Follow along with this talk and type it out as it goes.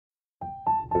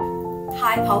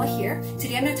Hi, Paula here.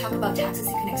 Today I'm going to talk about taxes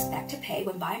you can expect to pay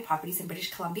when buying properties in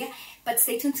British Columbia, but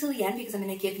stay tuned till the end because I'm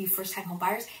going to give you first-time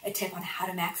homebuyers a tip on how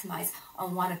to maximize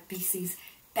on one of BC's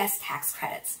best tax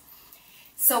credits.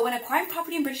 So when acquiring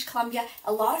property in British Columbia,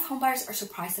 a lot of homebuyers are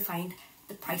surprised to find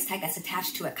the price tag that's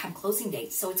attached to it come closing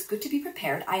date. So it's good to be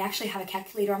prepared. I actually have a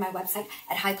calculator on my website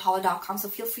at hipaula.com, so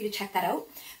feel free to check that out.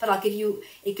 But I'll give you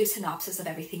a good synopsis of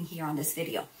everything here on this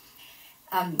video.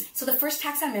 So the first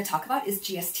tax I'm going to talk about is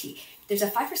GST. There's a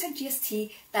 5%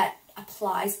 GST that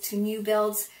applies to new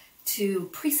builds, to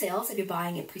pre-sales, if you're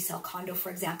buying a pre-sale condo, for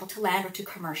example, to land or to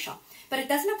commercial. But it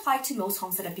doesn't apply to most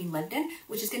homes that have been lived in,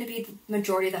 which is going to be the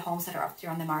majority of the homes that are out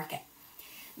there on the market.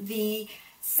 The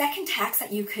second tax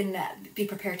that you can be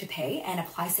prepared to pay, and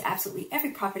applies to absolutely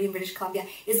every property in British Columbia,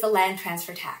 is the land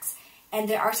transfer tax. And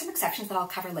there are some exceptions that I'll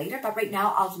cover later, but right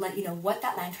now I'll let you know what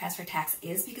that land transfer tax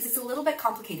is because it's a little bit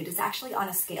complicated. It's actually on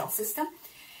a scale system.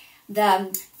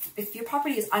 If your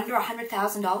property is under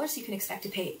 $100,000, you can expect to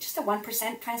pay just a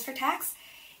 1% transfer tax.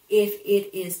 If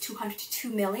it is 200 to 2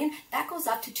 million, that goes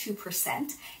up to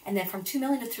 2%. And then from 2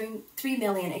 million to 3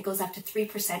 million, it goes up to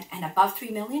 3%. And above 3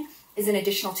 million is an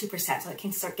additional 2%. So it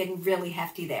can start getting really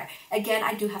hefty there. Again,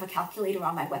 I do have a calculator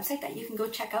on my website that you can go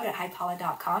check out at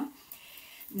hipaula.com.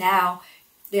 Now,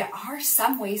 there are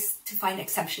some ways to find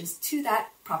exemptions to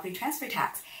that property transfer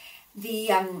tax.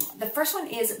 The first one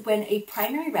is when a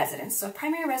primary residence, so a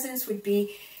primary residence would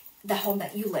be the home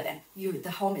that you live in.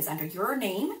 The home is under your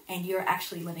name and you're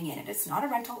actually living in it. It's not a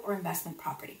rental or investment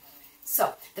property.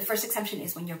 So the first exemption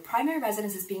is when your primary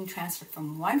residence is being transferred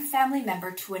from one family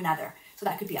member to another. So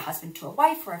that could be a husband to a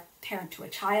wife or a parent to a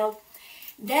child.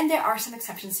 Then there are some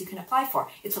exceptions you can apply for.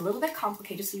 It's a little bit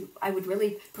complicated, so I would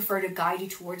really prefer to guide you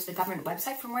towards the government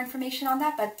website for more information on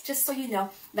that. But just so you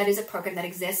know, that is a program that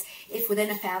exists if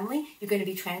within a family you're going to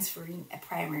be transferring a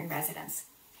primary residence.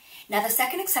 Now, the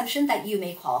second exemption that you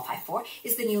may qualify for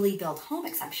is the newly built home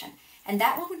exemption. And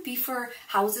that one would be for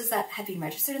houses that have been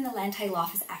registered in the land title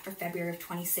office after February of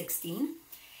 2016.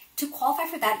 To qualify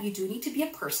for that, you do need to be a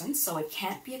person, so it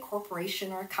can't be a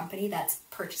corporation or a company that's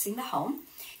purchasing the home.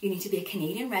 You need to be a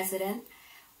Canadian resident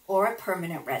or a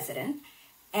permanent resident,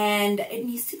 and it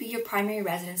needs to be your primary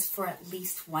residence for at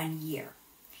least 1 year.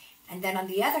 And then on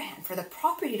the other hand, for the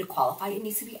property to qualify, it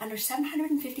needs to be under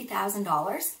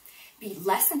 $750,000, be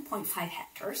less than 0.5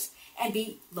 hectares, and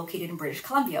be located in British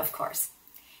Columbia, of course.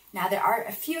 Now, there are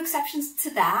a few exceptions to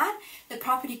that. The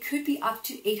property could be up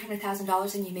to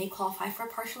 $800,000 and you may qualify for a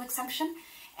partial exemption.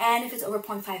 And if it's over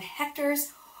 0.5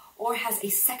 hectares or has a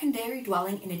secondary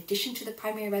dwelling in addition to the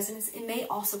primary residence, it may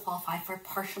also qualify for a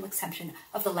partial exemption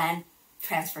of the land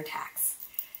transfer tax.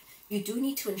 You do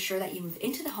need to ensure that you move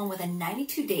into the home within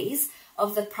 92 days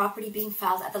of the property being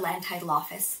filed at the land title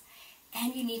office.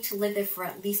 And you need to live there for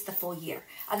at least the full year.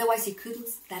 Otherwise, you could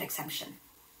lose that exemption.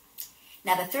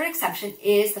 Now, the third exemption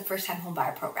is the first-time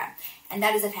homebuyer program. And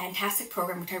that is a fantastic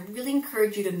program, which I really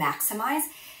encourage you to maximize.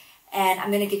 And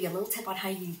I'm going to give you a little tip on how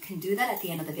you can do that at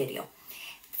the end of the video.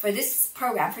 For this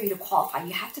program, for you to qualify,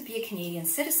 you have to be a Canadian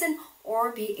citizen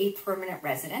or be a permanent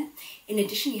resident. In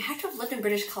addition, you have to have lived in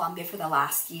British Columbia for the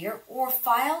last year or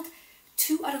filed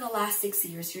 2 out of the last 6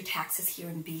 years your taxes here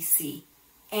in BC.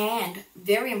 And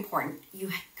very important,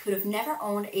 you could have never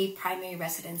owned a primary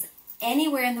residence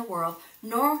anywhere in the world,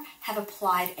 nor have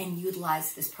applied and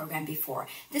utilized this program before.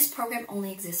 This program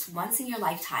only exists once in your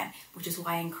lifetime, which is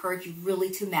why I encourage you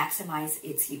really to maximize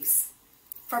its use.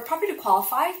 For a property to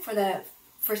qualify for the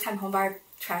first-time homebuyer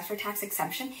transfer tax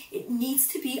exemption, it needs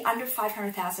to be under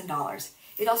 $500,000.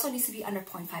 It also needs to be under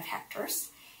 0.5 hectares.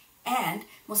 And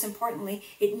most importantly,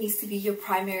 it needs to be your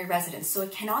primary residence. So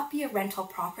it cannot be a rental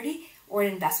property or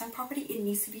an investment property. It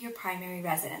needs to be your primary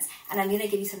residence. And I'm going to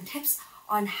give you some tips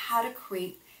on how to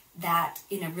create that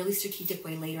in a really strategic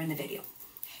way later in the video.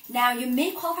 Now, you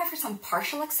may qualify for some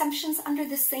partial exemptions under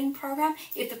this same program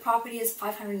if the property is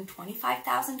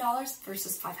 $525,000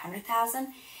 versus $500,000,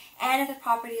 and if the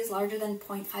property is larger than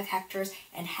 0.5 hectares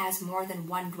and has more than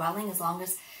one dwelling, as long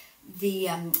as the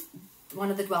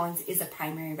one of the dwellings is a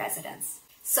primary residence.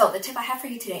 So the tip I have for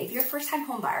you today, if you're a first-time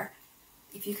homebuyer,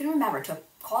 if you can remember to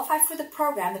qualify for the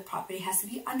program, the property has to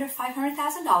be under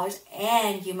 $500,000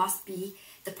 and you must be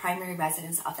the primary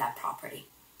residence of that property.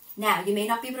 Now, you may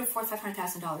not be able to afford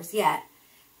 $500,000 yet,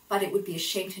 but it would be a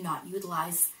shame to not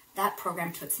utilize that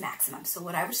program to its maximum. So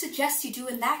what I would suggest you do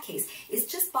in that case is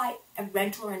just buy a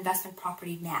rental or investment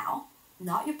property now,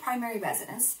 not your primary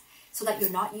residence, so that you're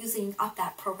not using up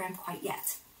that program quite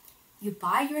yet. You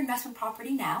buy your investment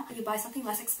property now, you buy something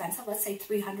less expensive, let's say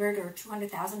 $300,000 or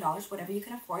 $200,000, whatever you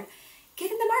can afford,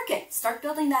 get in the market, start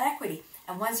building that equity.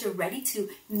 And once you're ready to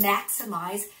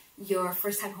maximize your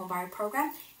first-time homebuyer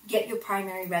program, get your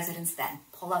primary residence then.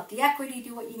 Pull out the equity,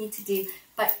 do what you need to do,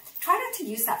 but try not to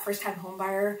use that first-time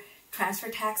homebuyer transfer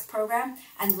tax program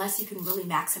unless you can really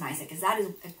maximize it, because that is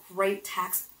a great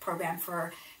tax program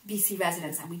for BC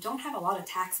residents, and we don't have a lot of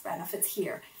tax benefits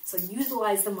here, so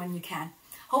utilize them when you can.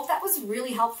 Hope that was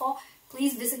really helpful.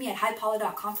 Please visit me at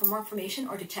highpaula.com for more information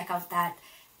or to check out that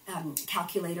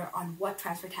calculator on what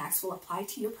transfer tax will apply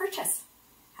to your purchase.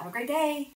 Have a great day.